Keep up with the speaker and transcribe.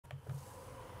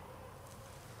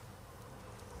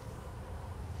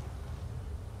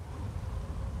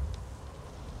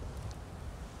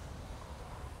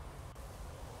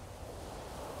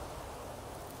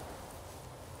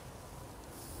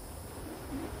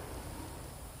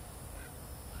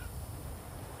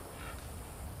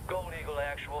Eagle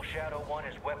Actual. Shadow 1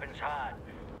 is weapons hot.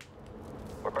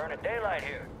 We're burning daylight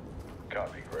here.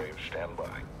 Copy, Graves. Stand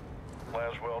by.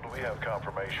 Laswell, do we have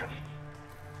confirmation?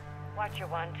 Watcher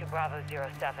 1 to Bravo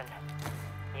 07.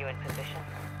 You in position?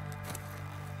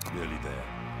 Nearly there.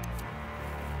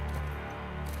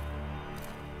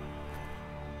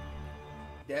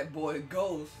 That boy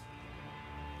Ghost.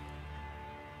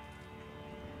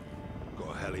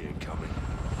 Got a heli incoming.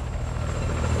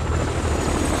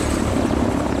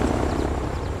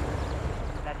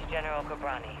 That's General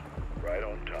Ghorbrani. Right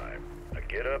on time. Now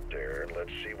get up there and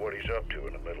let's see what he's up to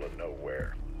in the middle of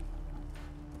nowhere.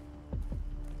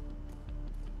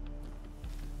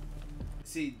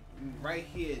 See, right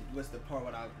here was the part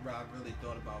where I really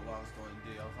thought about what I was going to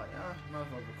do. I was like, might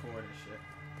as well record and shit.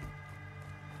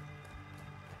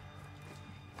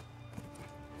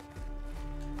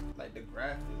 Like the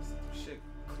graphics, shit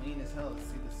clean as hell.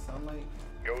 See the sunlight?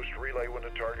 Ghost, relay when the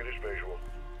target is visual.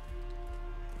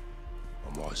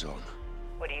 I'm eyes on.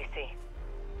 What do you see?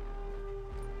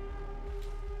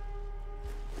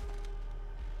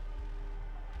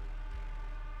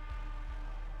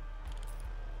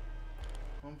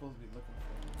 What am I supposed to be looking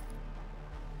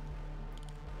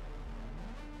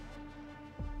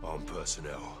for? Armed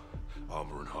personnel,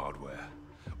 armor and hardware,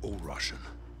 all Russian.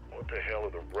 What the hell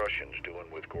are the Russians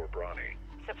doing with Ghorbrani?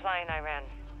 Supply in Iran.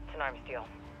 It's an arms deal.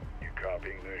 You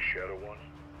copying this, Shadow 1?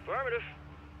 Affirmative.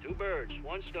 2 birds,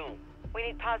 1 stone. We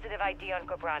need positive ID on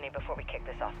Ghorbrani before we kick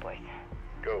this off, boys.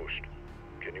 Ghost,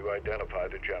 can you identify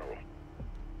the general?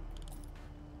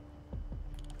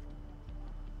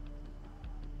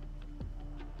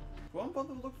 What I'm supposed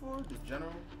to look for? The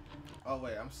general? Oh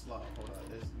wait, I'm slow. Hold on.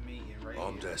 There's me and Ray.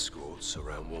 Armed escorts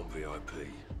around 1 VIP.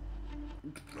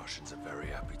 Russians are very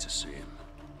happy to see him.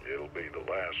 It'll be the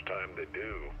last time they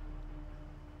do.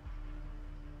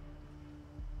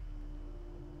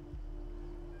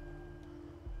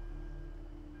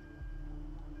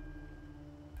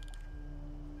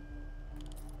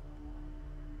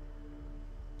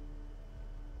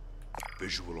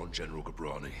 Visual on General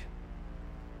Ghorbrani.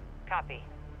 Copy.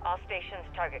 All stations,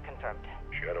 target confirmed.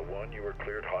 Shadow 1, you are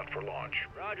cleared hot for launch.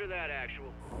 Roger that,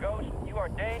 Actual. Ghost, you are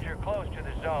danger close to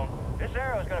the zone. This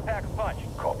arrow's gonna pack a punch.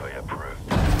 Copy approved.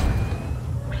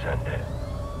 Send it.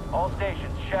 All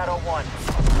stations, Shadow 1.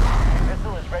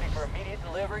 Missile is ready for immediate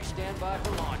delivery. Stand by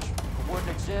for launch.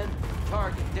 Coordinates in.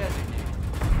 Target designated.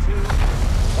 2,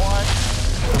 1.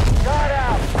 Got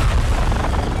out!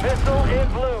 Missile in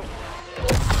blue.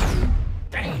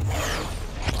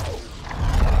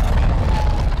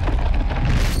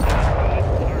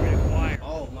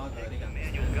 Oh my god, they got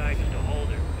Manual guidance to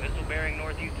Holder. Missile bearing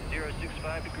northeast of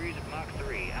 065 degrees at Mach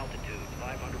 3. Altitude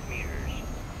 500 meters.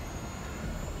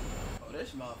 Oh,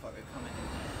 this motherfucker coming in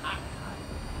hot.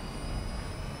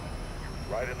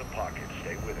 Right in the pocket.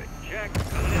 Stay with it. Check.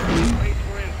 Coming in. Brace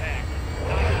for impact.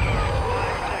 Time to start.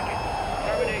 5 seconds.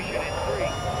 Termination in 3,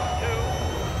 2,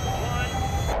 1.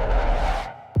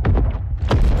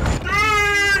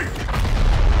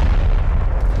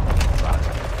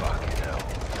 Fucking hell.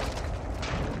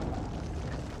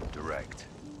 Direct.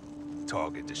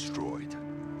 Target destroyed.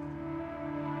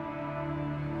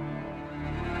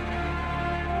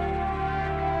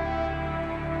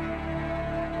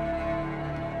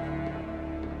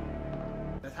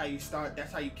 That's how you start.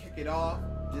 That's how you kick it off.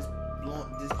 Just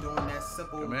doing that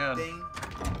simple Come in. thing.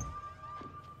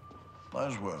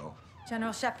 Laswell.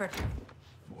 General Shepard.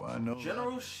 Well, I know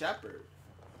General Shepard.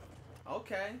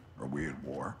 Okay. that. Are we at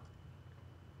war?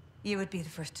 You would be the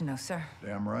first to know, sir.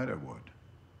 Damn right I would.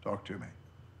 Talk to me.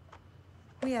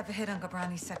 We have a hit on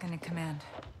Ghorbrani's second in command.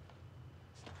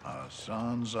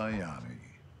 Hassan Zyani,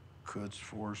 Quds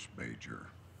Force Major.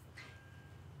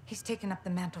 He's taken up the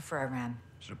mantle for Iran.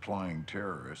 Supplying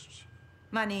terrorists.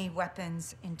 Money,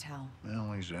 weapons, intel.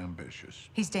 Well, he's ambitious.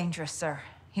 He's dangerous, sir.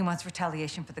 He wants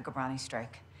retaliation for the Ghorbrani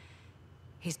strike.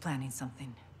 He's planning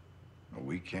something. Well,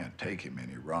 we can't take him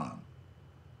in Iran.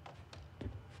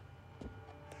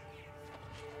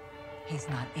 He's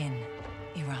not in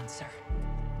Iran, sir.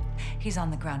 He's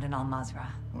on the ground in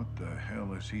Al-Mazrah. What the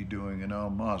hell is he doing in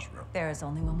Al-Mazrah? There is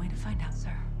only one way to find out,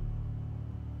 sir.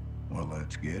 Well,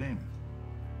 let's get him.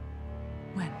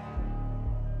 When?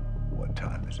 What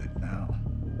time is it now?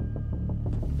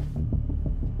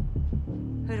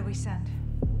 Who do we send?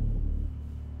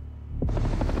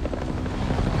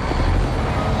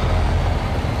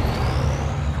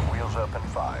 Wheels up in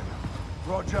 5.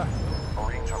 Roger.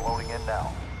 Marines are loading in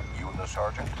now. You and the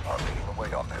sergeant are leading the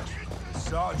way on this.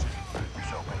 Sergeant.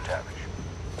 So McTavish.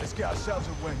 Let's get ourselves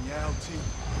a win, yeah, LT?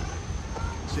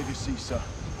 Save your seat, sir.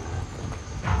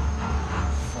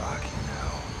 Fucking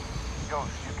hell.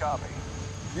 Ghost, you copy?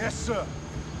 Yes, sir.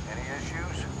 Any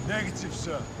issues? Negative,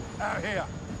 sir. Out here.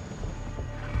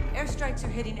 Airstrikes are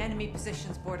hitting enemy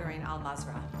positions bordering Al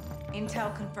Mazrah.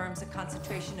 Intel confirms a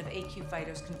concentration of AQ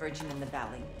fighters converging in the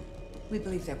valley. We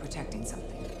believe they're protecting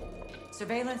something.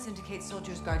 Surveillance indicates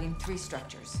soldiers guarding 3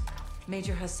 structures.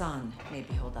 Major Hassan may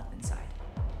be holed up inside.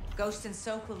 Ghost and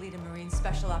Soap will lead a Marine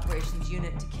Special Operations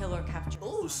unit to kill or capture.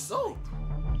 Oh, Soap.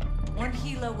 One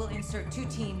helo will insert 2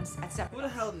 teams at separate. Who the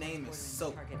hell name is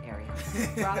Soap? Target area.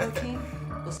 Bravo team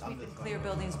will sweep and clear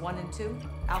buildings 1 and 2.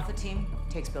 Alpha team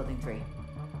takes building 3.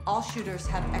 All shooters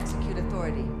have execute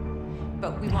authority,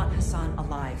 but we want Hassan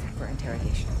alive for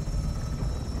interrogation.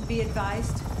 Be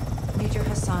advised, Major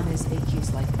Hassan is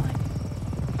AQ's lifeline.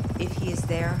 If he is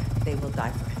there, they will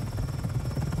die for him.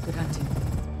 Good hunting.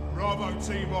 Bravo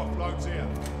team offloads here.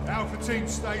 Alpha team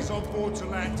stays on board to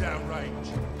land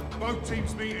downrange. Both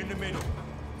teams meet in the middle.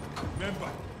 Remember,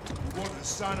 we want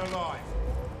Hassan alive,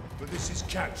 but this is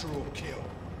capture or kill.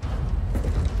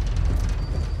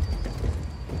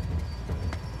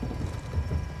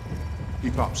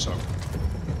 Keep up, Soap.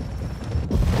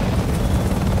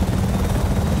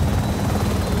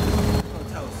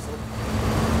 Hotel Soap.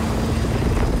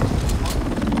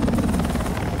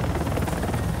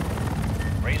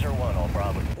 Razor 1 on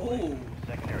Bravo. Oh.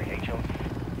 Secondary HO.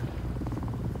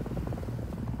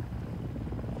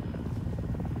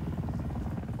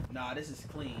 Nah, this is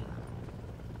clean.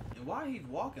 And why he's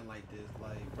walking like this?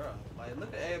 Like, bro, like,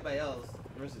 look at everybody else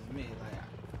versus me. Like,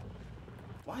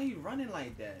 why he running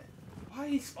like that? Why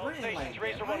he sprinting like that?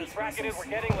 Razor Why 1 he is bracketed. so We're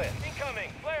slow? getting lit.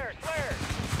 Incoming. Flares, flares.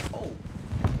 Oh.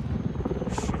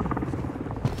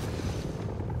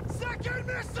 Second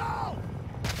missile!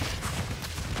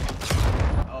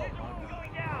 Oh my god.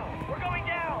 Going down. We're going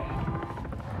down.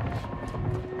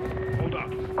 Hold up.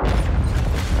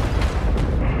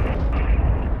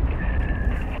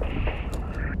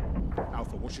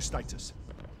 Alpha, what's your status?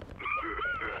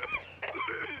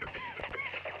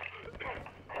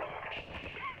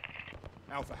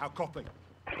 Alpha, how copy?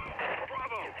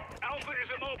 Bravo! Alpha is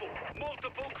immobile.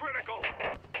 Multiple critical.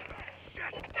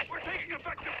 Shit! We're taking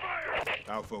effective fire!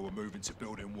 Alpha, we're moving to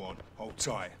building 1. Hold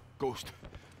tight. Ghost,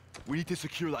 we need to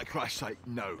secure that crash site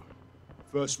now.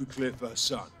 First we clear for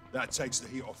Hassan. That takes the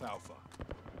heat off Alpha.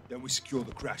 Then we secure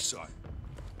the crash site.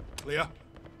 Clear?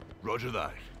 Roger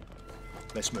that.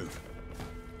 Let's move.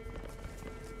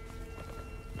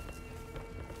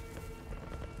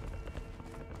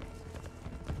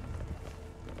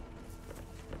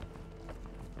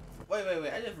 Wait.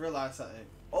 I just realized something.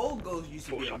 Old Ghost used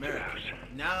to be American.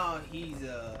 Now he's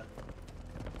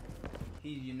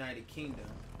United Kingdom.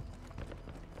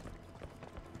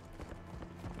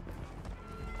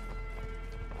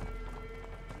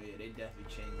 But yeah, they definitely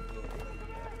changed Ghost.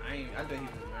 I thought he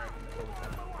was American the whole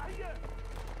time.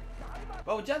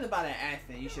 But judging by that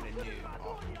accent, you should have knew.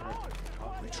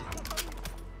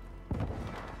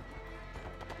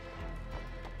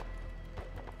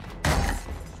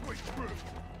 Switch through.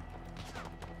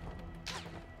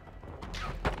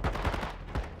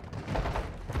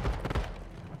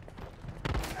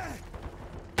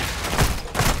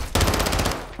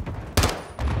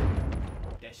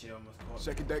 That shit almost caught me.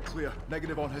 Second deck clear.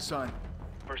 Negative on Hassan.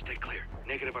 First deck clear.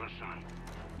 Negative on Hassan.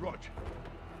 Roger.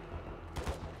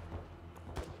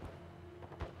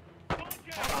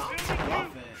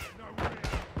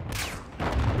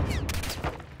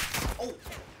 Oh,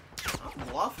 I'm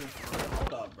bluffing for real.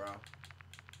 Hold up, bro.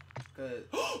 Cause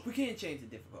we can't change the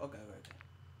difficult. Okay.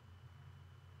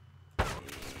 Yeah,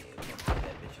 we're gonna put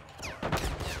that bitch on hard.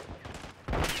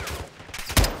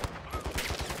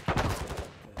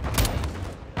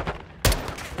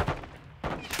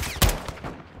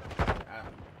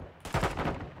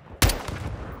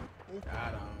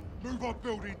 Got him. Move on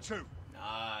building 2.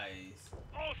 Nice.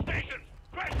 All stations!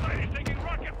 Crash site is taking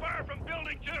rocket fire from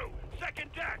building 2!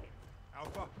 Second deck!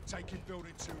 Alpha, taking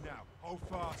building 2 now. Hold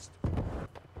fast.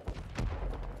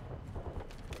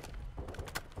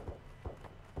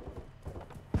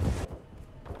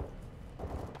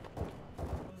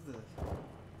 What's this?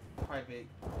 Private.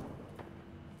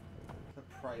 It's a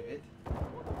private.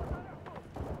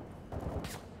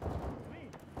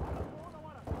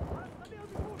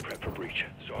 Prep for breach.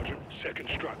 Sergeant, second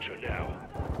structure now.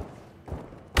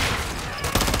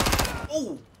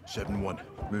 Oh! 7-1.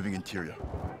 Moving interior.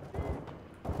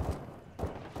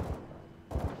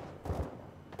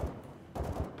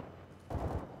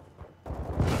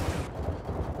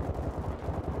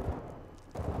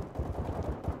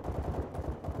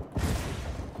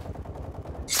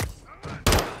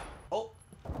 Oh!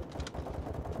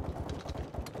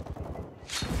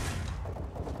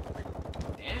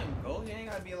 Damn, Gold, you ain't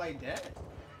gotta be like that.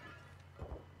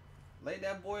 Lay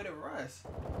that boy to rest.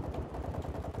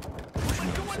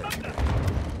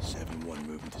 7-1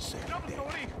 moving to 7.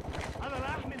 هذا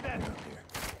راح من ده.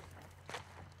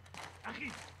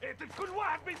 أخي كل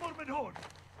واحد بيمر من هون.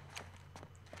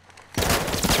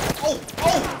 Oh,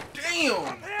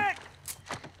 damn!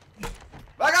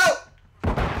 Back out!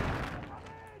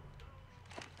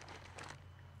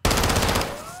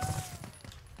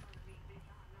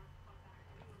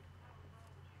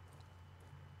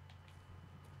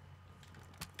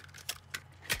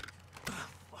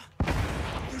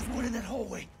 There's one in that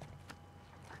hallway.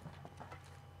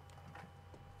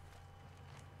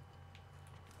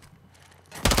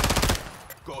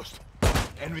 Ghost.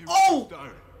 Enemy. Oh! Down.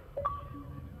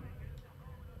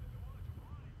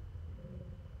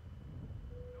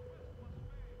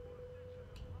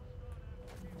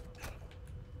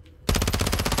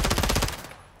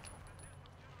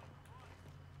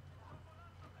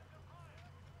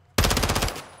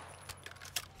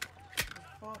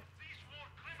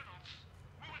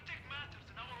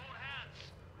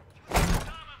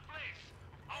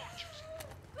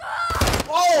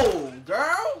 Oh,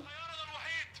 girl!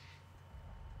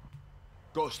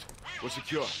 Ghost, we're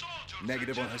secure.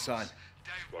 Negative on Hassan.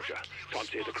 Roger. Time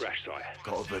to hit the crash site.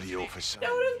 Got a video for Hassan. Yo,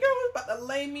 this girl was about to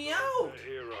lay me out.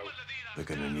 Hero. They're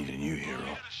gonna need a new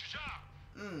hero.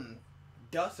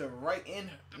 Dust are right in.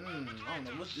 I don't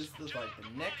know what this looks like.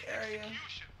 The neck area.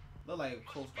 Look like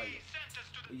close by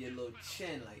your little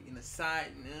chin, like in the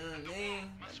side. You know what I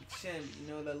mean? Like the chin,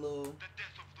 you know that little.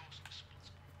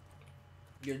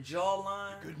 Your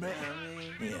jawline. Good man. You know what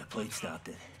I mean? Yeah, plate stopped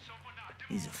it.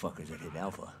 These are fuckers that hit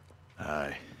Alpha.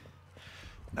 Aye.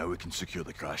 Now we can secure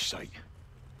the crash site.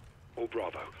 All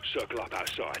Bravo. Circle up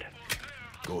outside.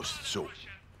 Ghost, so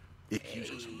it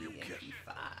gives us a real kick.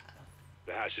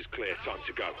 The house is clear. Time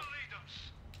to go.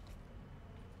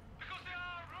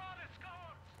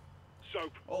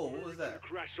 Soap. Oh, what was that?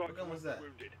 Crash What site gun was that?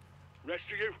 wounded. Rest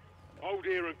of you, hold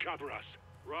here and cover us.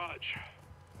 Raj.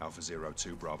 Alpha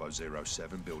 02, Bravo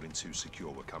 07, building 2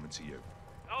 secure. We're coming to you.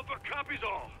 Alpha copies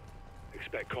all.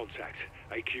 Expect contact.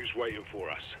 AQ's waiting for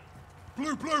us.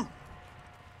 Blue!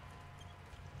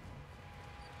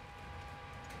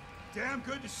 Damn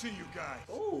good to see you guys.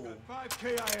 Ooh. Got 5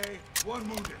 KIA, 1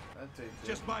 wounded. That takes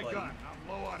Just my buddy. gun. I'm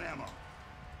low on ammo.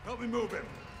 Help me move him.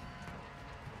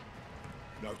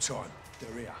 No time.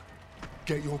 They're here.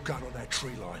 Get your gun on that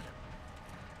tree line.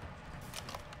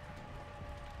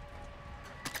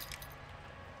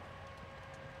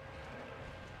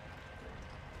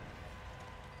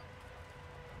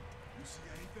 You see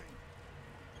anything?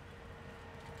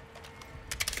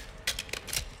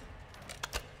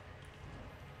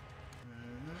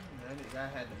 That guy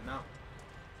had the mount.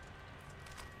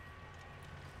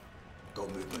 Got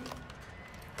movement.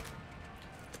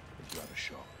 If you have a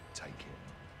shot, take it.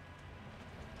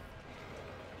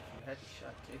 You had the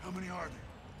shot, kid. How many are there?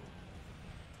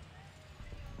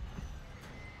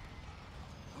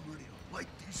 I'm ready to light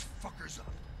these fuckers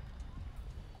up.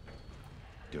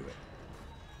 Do it.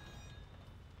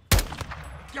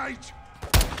 Engage!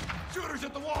 Shooters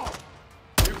at the wall!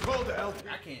 You called the help.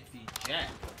 I can't see jack.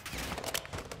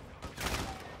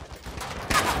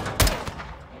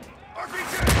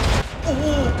 RPG!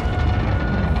 Oh!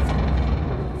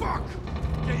 Fuck!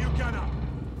 Get your gun up!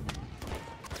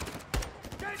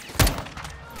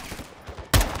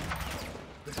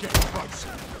 They're getting close.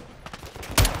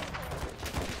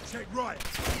 Take right.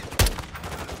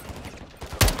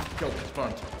 Go,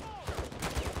 front.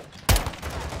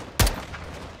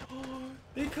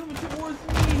 They coming towards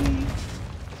me.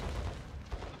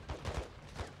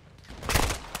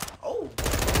 Oh!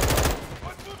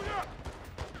 What's moving up?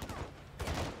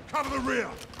 Cover the rear.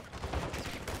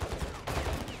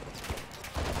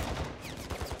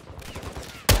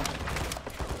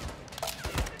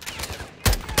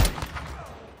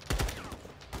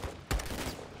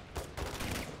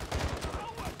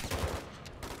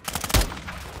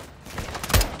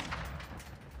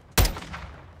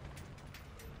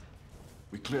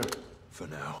 We clear for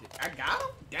now. I got him?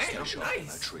 Damn, Stay sharp on that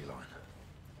nice. tree line.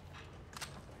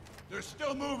 They're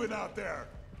still moving out there.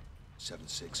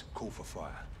 7-6, call for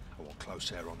fire. I want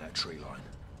close air on that tree line.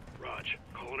 Raj,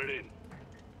 calling it in.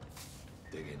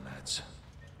 Dig in, lads.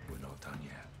 We're not done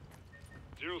yet.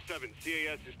 07,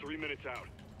 CAS is 3 minutes out.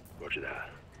 Roger that.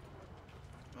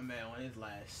 My man on his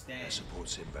last Air stand.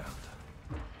 support's inbound.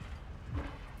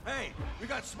 Hey, we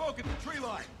got smoke at the tree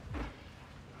line.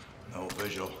 No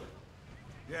visual.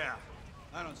 Yeah,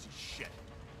 I don't see shit.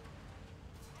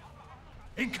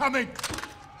 Incoming!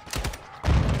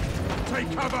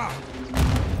 Take cover!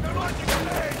 They're launching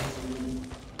grenades!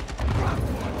 Drop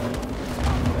one!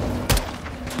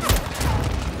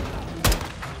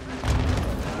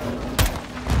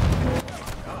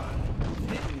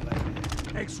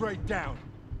 2-3 down.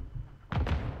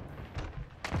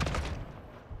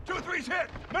 2-3's hit!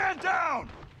 Man down!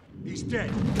 He's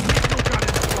dead. Still got in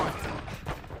the fight.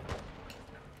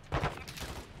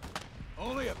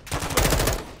 Only a...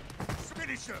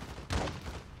 Finish him.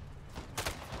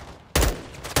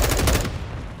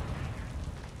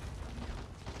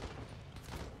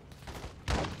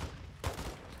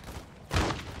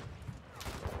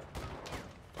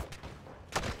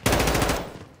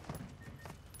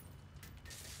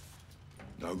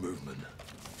 No movement.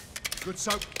 Good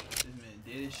soap. This man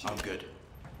did his shit. I'm good.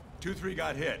 2-3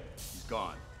 got hit. He's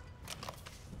gone.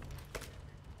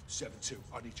 7-2,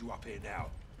 I need you up here now.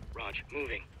 Raj,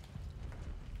 moving.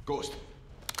 Ghost,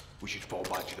 we should fall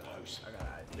back to the house. I got an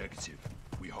idea. Negative.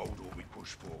 We hold or we push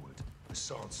forward.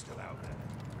 Hassan's still out there.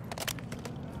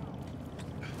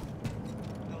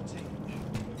 LT.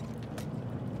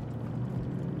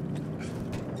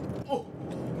 Oh!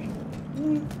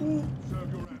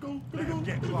 Serve your hand. Let them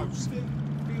get close.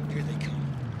 Here they come.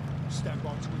 Stand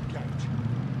by to engage.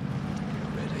 Get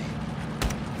ready.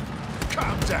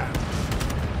 Calm down.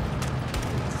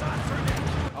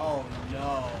 Oh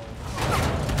no.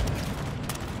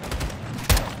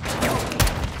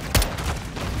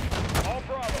 All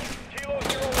Bravo. Kilo 01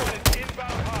 is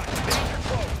inbound hot. Danger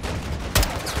close.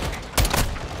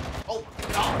 Oh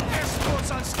no.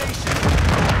 Escorts on station!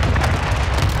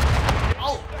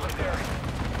 Oh!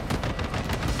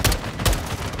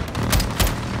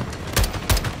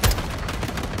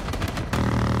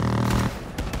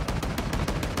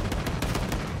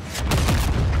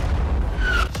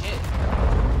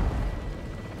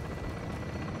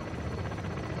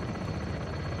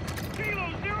 Kilo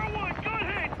 01, good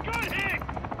hit! Good hit!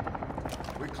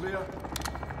 We clear?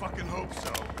 Fucking hope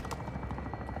so.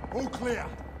 All clear.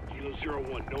 Kilo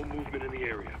 01, no movement in the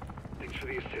area. Thanks for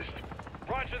the assist.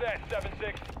 Roger that,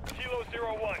 7-6. Kilo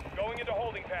 01, going into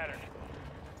holding pattern.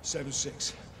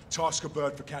 7-6. Task a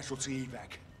bird for casualty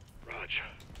evac. Raj.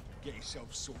 Get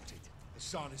yourself sorted.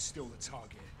 Hassan is still the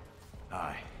target.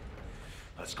 Aye.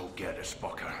 Let's go get this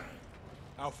fucker.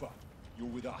 Alpha, you're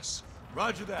with us.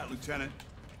 Roger that, Lieutenant.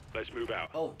 Let's move out.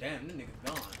 Oh damn, this nigga's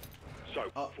gone. So,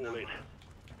 Oh, fall no. in.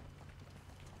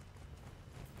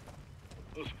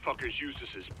 Those fuckers used us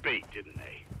as bait, didn't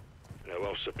they? They're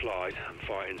well supplied and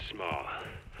fighting smart.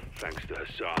 Thanks to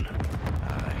Hassan.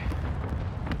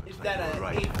 Aye. Is that a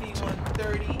Right.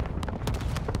 AP-130?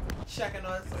 Checking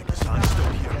us. Hassan's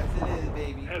still here. Yes, it is,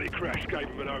 baby. Heli crash gave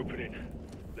him an opening.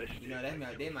 Let's You know,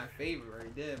 they my favorite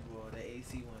right there, boy. The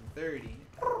AC-130.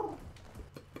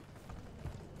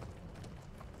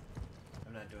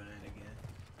 I'm not doing that again.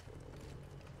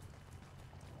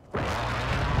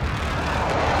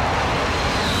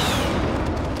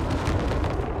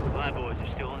 My boys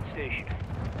are still on station.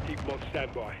 keep them on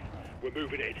standby. We're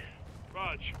moving in.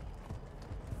 Raj,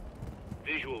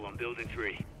 Visual on building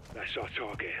 3. that's our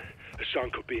target.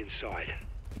 Hassan could be inside.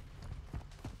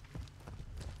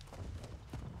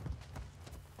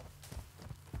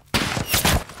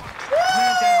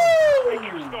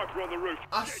 AQ sniper on the roof.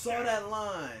 I saw that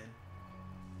line.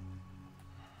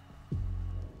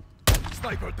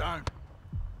 Sniper down.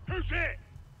 Who's hit?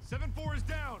 7-4 is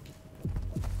down.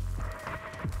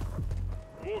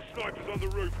 More snipers on the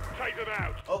roof. Take them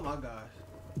out. Oh my gosh.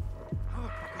 How the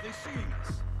fuck are they seeing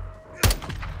us?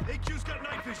 AQ's got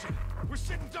night vision. We're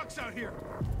sitting ducks out here.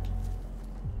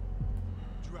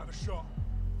 Do you have a shot?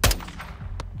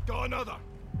 Got another.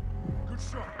 Good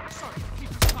shot. Son, keep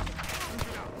us covered. Move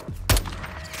it out.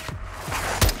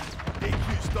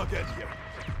 AQ stuck in here.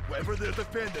 Whatever they're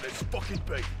defending is fucking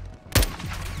big.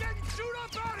 Getting shoot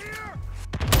up out here!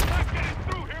 I'm getting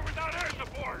through here without air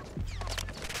support.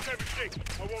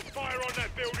 7-6, I want fire on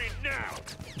that building now.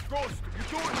 Ghost, you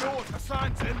don't know if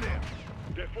Hassan's in there.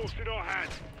 They're forcing our hand.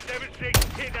 7-6,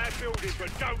 hit that building,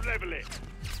 but don't level it.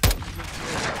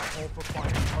 All for fire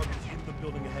targets in the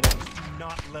building ahead of us. Do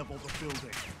not level the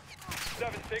building.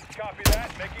 7-6, copy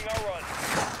that. Making our run.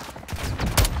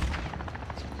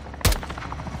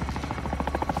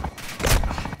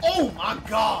 Oh my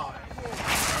god!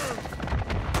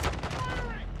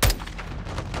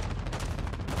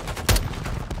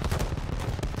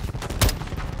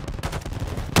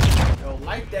 Yo,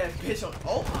 light that bitch on.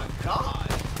 Oh my god!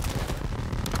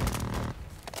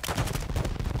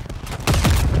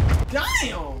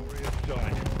 Damn! We're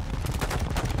inside.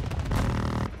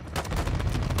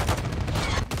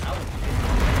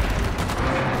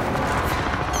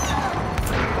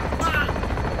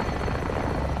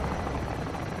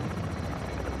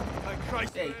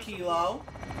 Hey, Kilo.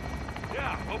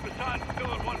 Yeah, hope Hassan's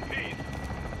still in one piece.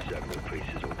 Several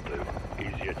pieces all blue.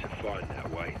 Easier to find that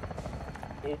way.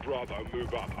 All Bravo,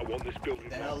 move up. I want this building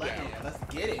The hell locked out down. here. Let's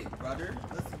get it, brother.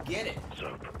 Let's get it.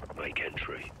 Soap, make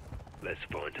entry. Let's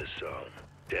find Hassan,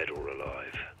 dead or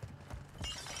alive.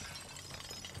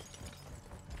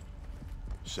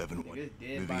 7-1. Nigga, it's dead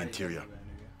Moving bodies interior. everywhere,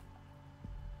 nigga.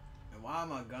 And why am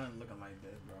my gun looking like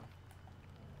this, bro?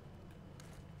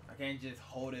 I can't just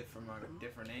hold it from like a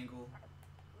different angle,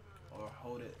 or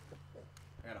hold it.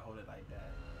 I gotta hold it like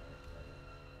that.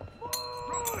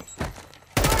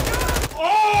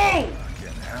 Oh!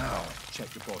 Fucking hell. Check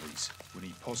the bodies. We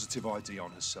need positive ID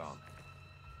on Hassan.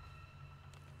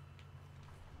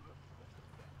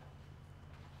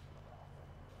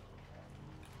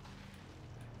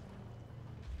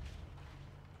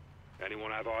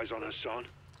 Anyone have eyes on Hassan?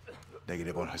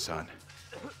 Negative on Hassan.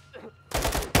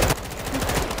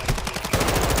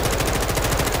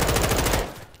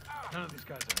 None of these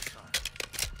guys are Hassan.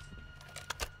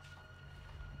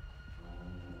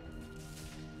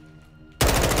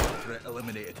 Threat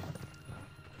eliminated.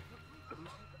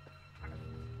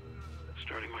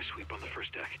 Starting my sweep on the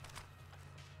first deck.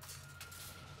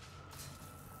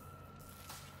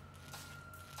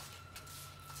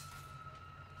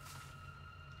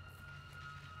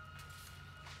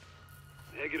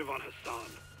 Negative on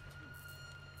Hassan.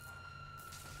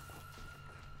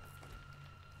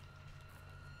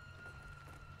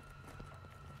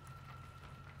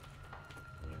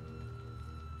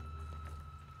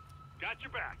 Got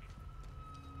your back.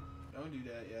 Don't do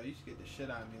that, yo. You should get the shit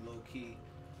out of me, low key.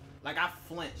 Like I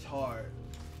flinch hard.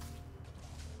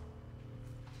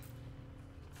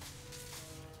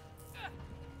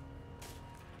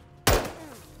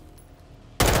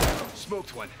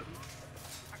 Smoked one.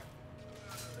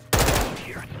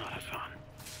 Here, it's not Hassan.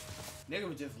 Nigga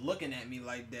was just looking at me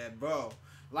like that, bro.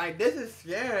 Like this is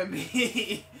scaring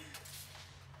me.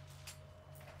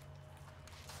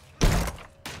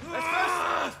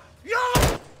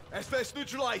 SS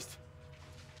neutralized.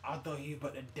 I thought he was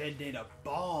about to detonate a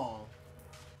bomb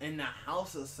in the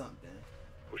house or something.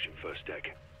 Pushing first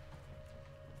deck.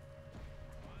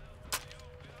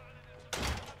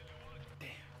 Damn.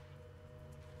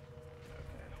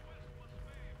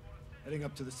 Heading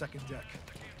up to the second deck.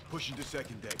 Pushing to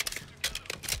second deck.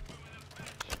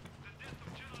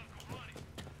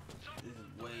 This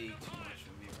is way too much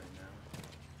for me right now.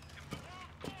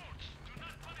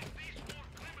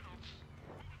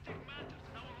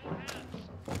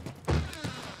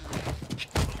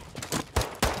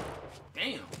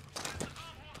 Damn.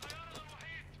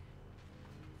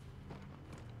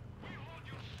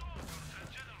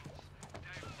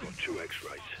 Got 2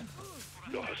 X-rays.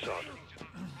 Not Hassan.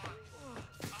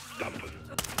 Dump him.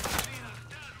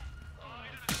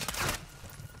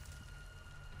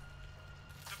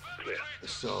 Clear.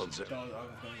 Hassan's Thought I was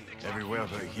gonna get Everywhere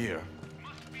but here.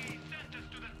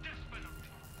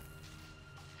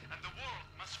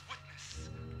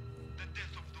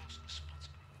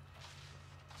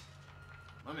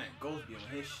 my man Ghost be on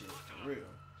his shit for real.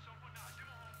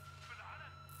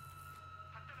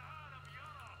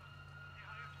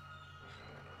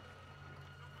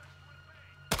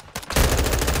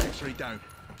 X-ray down.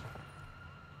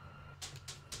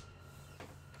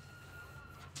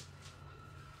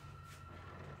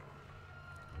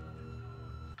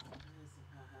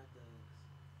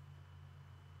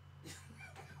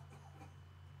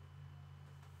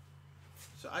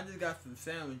 So I just got some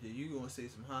sandwiches. You gonna say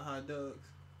some hot dogs?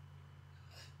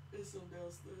 It's some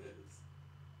downstairs.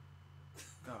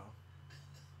 Go.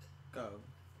 Go.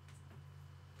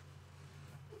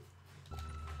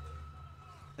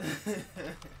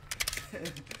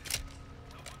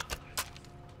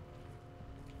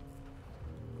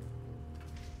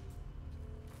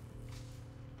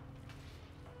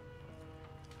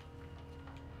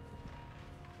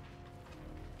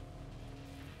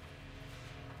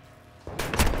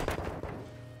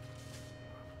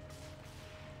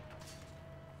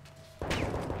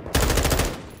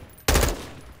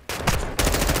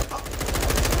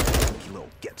 Little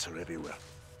gets her everywhere.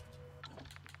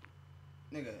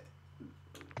 Nigga,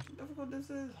 difficult this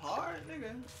is hard,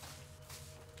 nigga.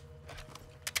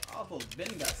 Almost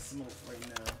Ben got smoked right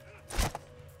now.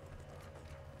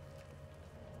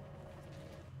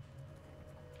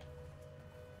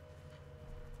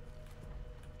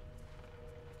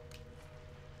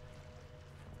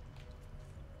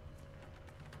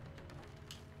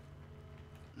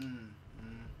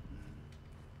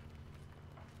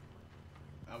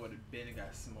 I would have been and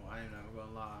got smoked. I ain't never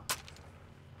gonna lie.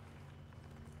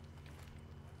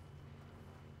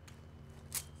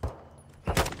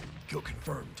 Kill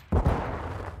confirmed.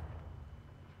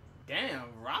 Damn,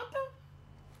 robbed him?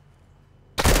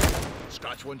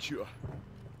 Scratch one shooter.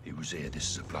 He was here. This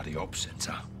is a bloody op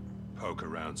center. Poke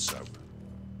around, Soap.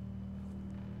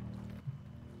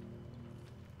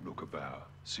 Look about.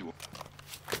 See what...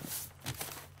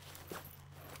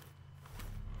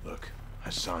 Look,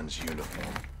 Hassan's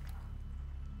uniform.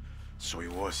 So he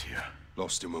was here.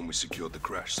 Lost him when we secured the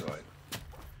crash site.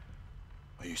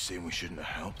 Are you saying we shouldn't have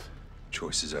helped?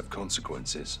 Choices have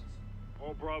consequences.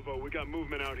 All Bravo, we got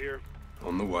movement out here.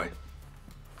 On the way.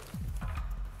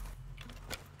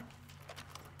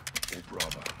 All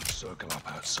Bravo, circle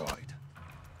up outside.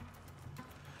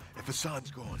 If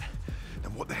Hassan's gone,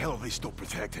 then what the hell are they still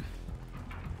protecting?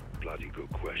 Bloody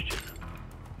good question.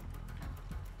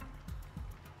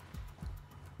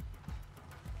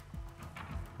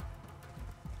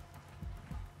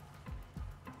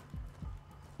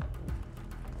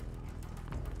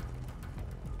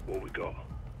 What we got?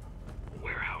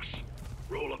 Warehouse.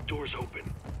 Roll up doors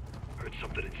open. Heard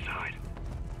something inside.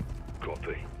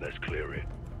 Copy. Let's clear it.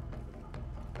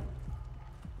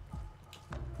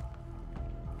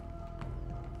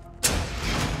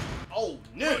 Oh,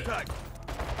 no!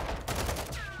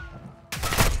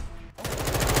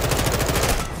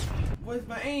 Where's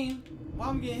my aim? Why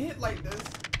am I getting hit like this?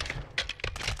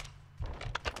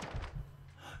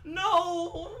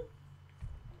 No!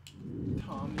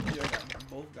 Tom and Joe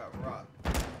both got rocked.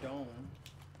 Dome.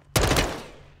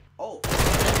 Oh!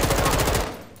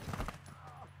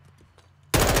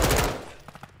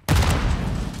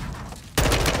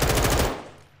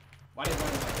 Why did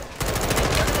run like that?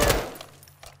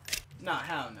 Nah,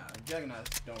 hell no.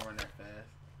 Juggernauts don't run that fast.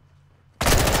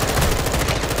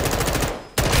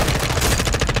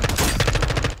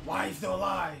 Why is he still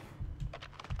alive?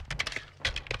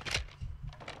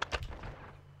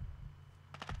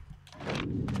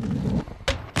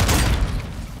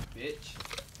 Bitch.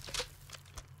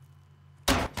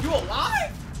 You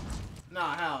alive?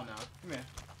 Nah, hell no. Come here.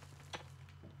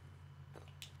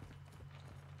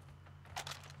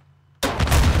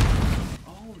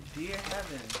 Oh, dear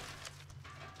heaven.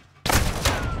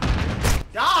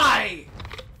 Die!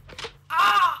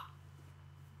 Ah!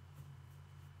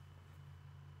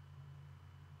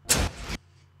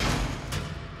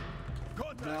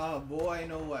 No, boy,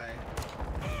 no way.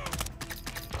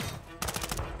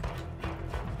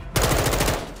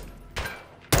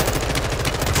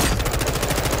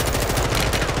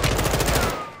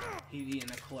 He's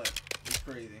eating a clip. It's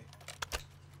crazy.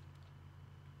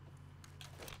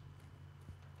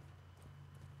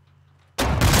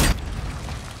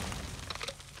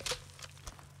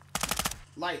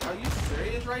 Like, are you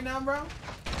serious right now, bro?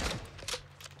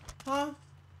 Huh?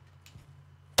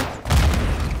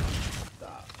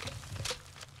 Stop.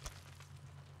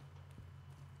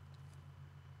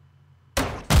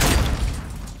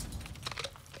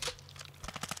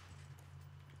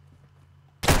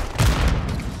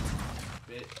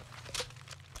 Bitch.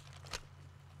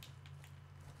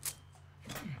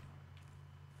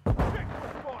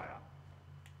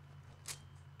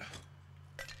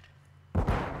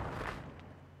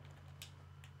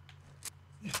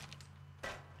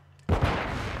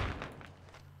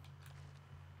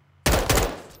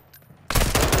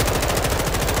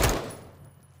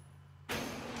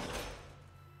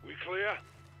 Clear?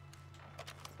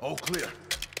 All clear.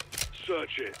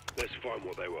 Search it. Let's find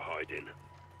what they were hiding.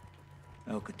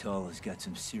 Al-Qatala's got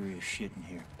some serious shit in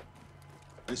here.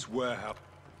 This warehouse...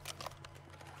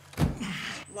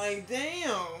 Like,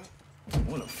 damn.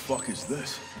 What the fuck is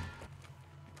this?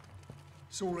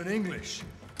 It's all in English.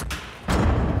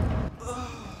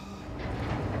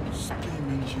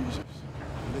 Steaming Jesus.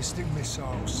 Ballistic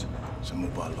missiles. It's a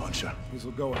mobile launcher. This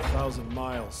will go 1,000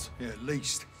 miles. Yeah, at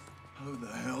least. How the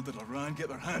hell did Iran get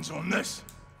their hands on this?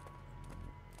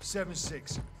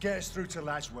 7-6, get us through to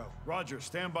Laswell. Roger,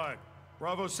 stand by.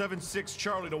 Bravo 7-6,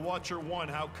 Charlie to Watcher 1,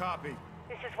 how copy?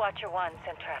 This is Watcher 1,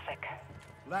 send traffic.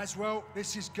 Laswell,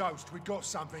 this is Ghost. We got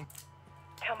something.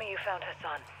 Tell me you found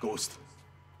Hassan. Ghost.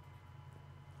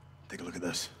 Take a look at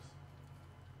this.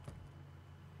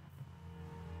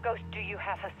 Ghost, do you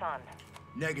have Hassan?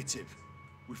 Negative.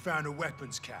 We found a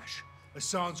weapons cache.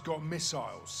 Hassan's got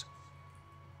missiles.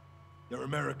 They're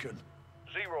American.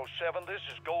 07, this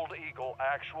is Gold Eagle.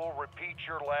 Actual, repeat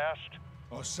your last.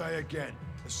 I'll say again.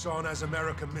 Hassan has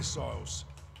American missiles.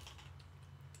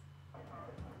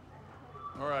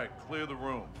 All right, clear the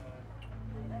room.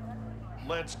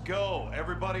 Let's go.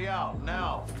 Everybody out,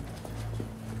 now.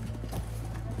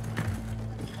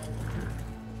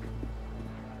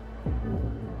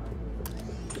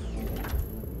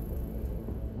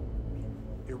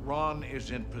 Iran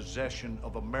is in possession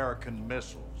of American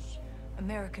missiles.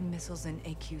 American missiles in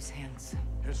AQ's hands.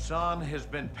 Hassan has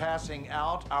been passing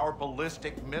out our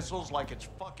ballistic missiles like it's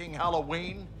fucking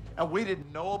Halloween, and we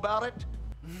didn't know about it?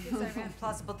 Gives Iran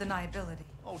plausible deniability.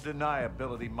 Oh,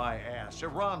 deniability my ass.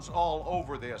 Iran's all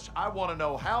over this. I want to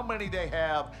know how many they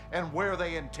have and where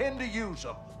they intend to use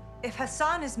them. If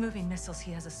Hassan is moving missiles,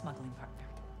 he has a smuggling partner.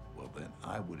 Well, then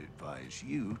I would advise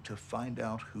you to find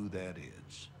out who that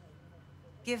is.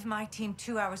 Give my team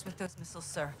 2 hours with those missiles,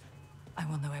 sir. I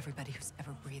will know everybody who's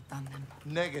ever breathed on them.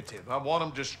 Negative. I want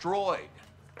them destroyed.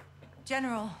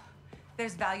 General,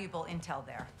 there's valuable intel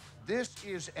there. This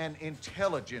is an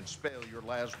intelligence failure,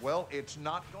 Laswell. It's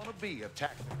not going to be a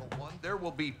tactical one. There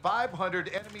will be 500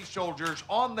 enemy soldiers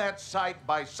on that site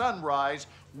by sunrise.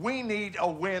 We need a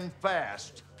win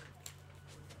fast.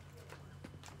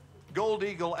 Gold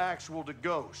Eagle Actual to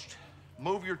Ghost.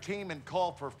 Move your team and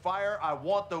call for fire. I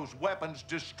want those weapons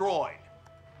destroyed.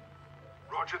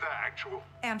 Roger that, Actual.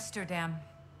 Amsterdam.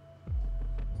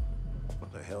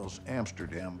 What the hell's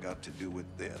Amsterdam got to do with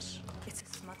this? It's a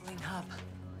smuggling hub.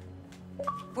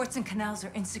 Ports and canals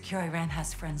are insecure. Iran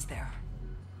has friends there.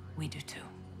 We do too.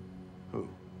 Who?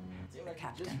 The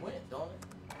captain.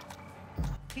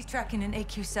 He's tracking an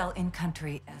AQ cell in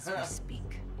country as we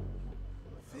speak.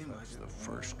 That's the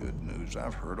first good news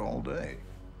I've heard all day.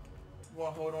 You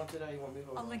want to hold on to that? You want me to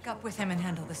hold on? I'll link up with him and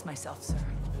handle this myself, sir.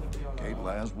 Kate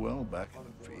Laswell back in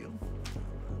the field.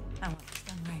 I want this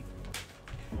done right.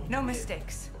 No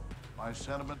mistakes. My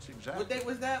sentiments exactly. What date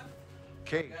was that?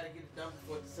 Kate, Gotta get it done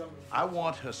before December. I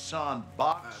want Hassan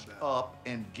boxed up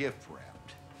and gift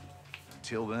wrapped.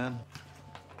 Until then,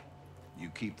 you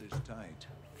keep this tight.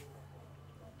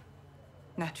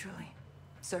 Naturally,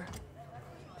 sir.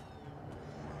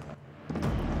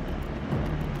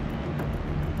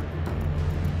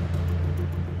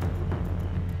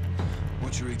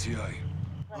 What's your ETA?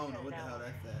 I don't know what the hell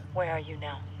that's at. Where are you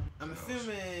now? I'm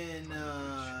assuming,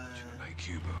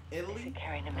 Cuba. Italy?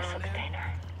 Carrying a missile container.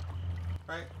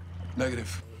 Right?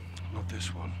 Negative. Not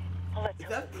this one. Well, let's Is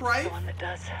that hope it's Price? the one that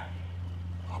does.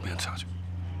 I'll be in touch.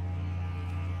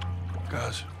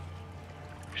 Guys,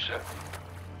 you set?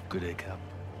 Good day, Cap.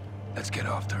 Let's get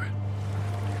after it.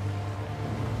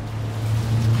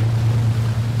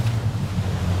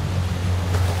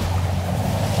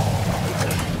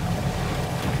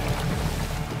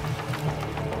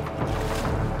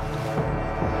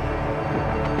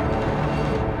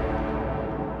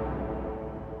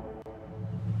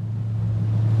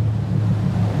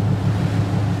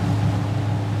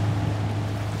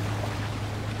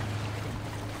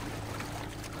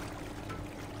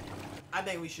 I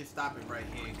think we should stop it right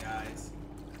here, guys.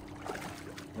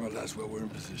 Right, that's where we're in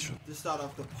position. To start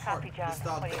off the part, Copy, John. to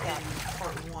start What the do you got?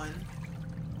 part one.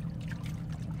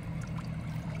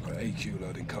 AQ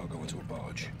loading cargo into a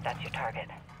barge. That's your target.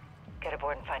 Get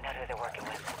aboard and find out who they're working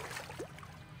with.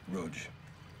 Rog.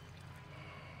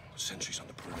 Sentries on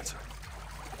the perimeter.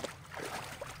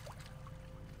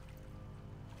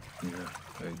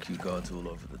 Yeah, AQ guards all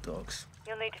over the docks.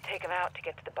 You'll need to take them out to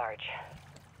get to the barge.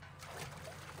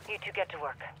 You two get to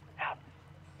work. Out.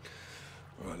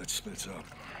 All right, let's split up.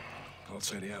 I'll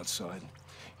take the outside.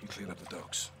 You clean up the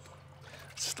docks.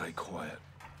 Stay quiet.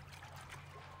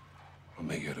 I'll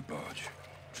meet you at the barge.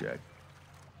 Check.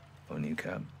 On you,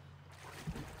 Cap.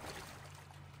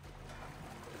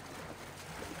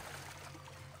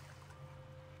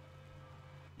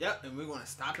 Yep, and we're gonna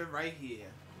stop it right here.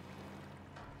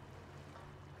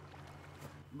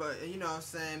 But you know what I'm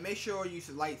saying, make sure you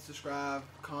like, subscribe,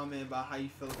 comment about how you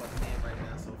feel about the game right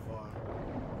now so far.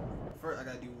 First, I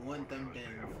gotta do one dumb thing.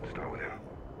 Start with him.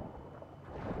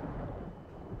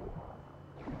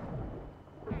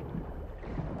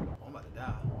 Oh, I'm about to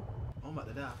die. Oh, I'm about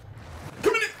to die.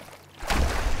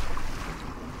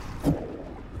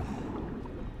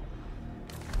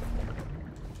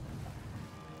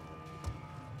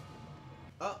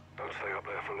 Oh. Don't stay up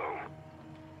there for long.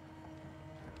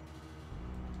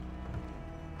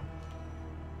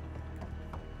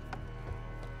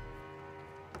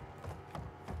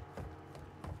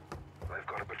 They've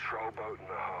got a patrol boat in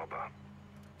the harbor.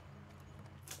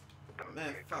 Don't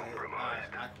Man, get fuck it.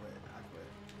 compromised. I quit.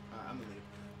 Alright, I'm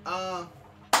gonna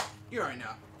leave. You already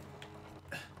know.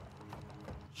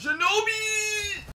 Shinobi!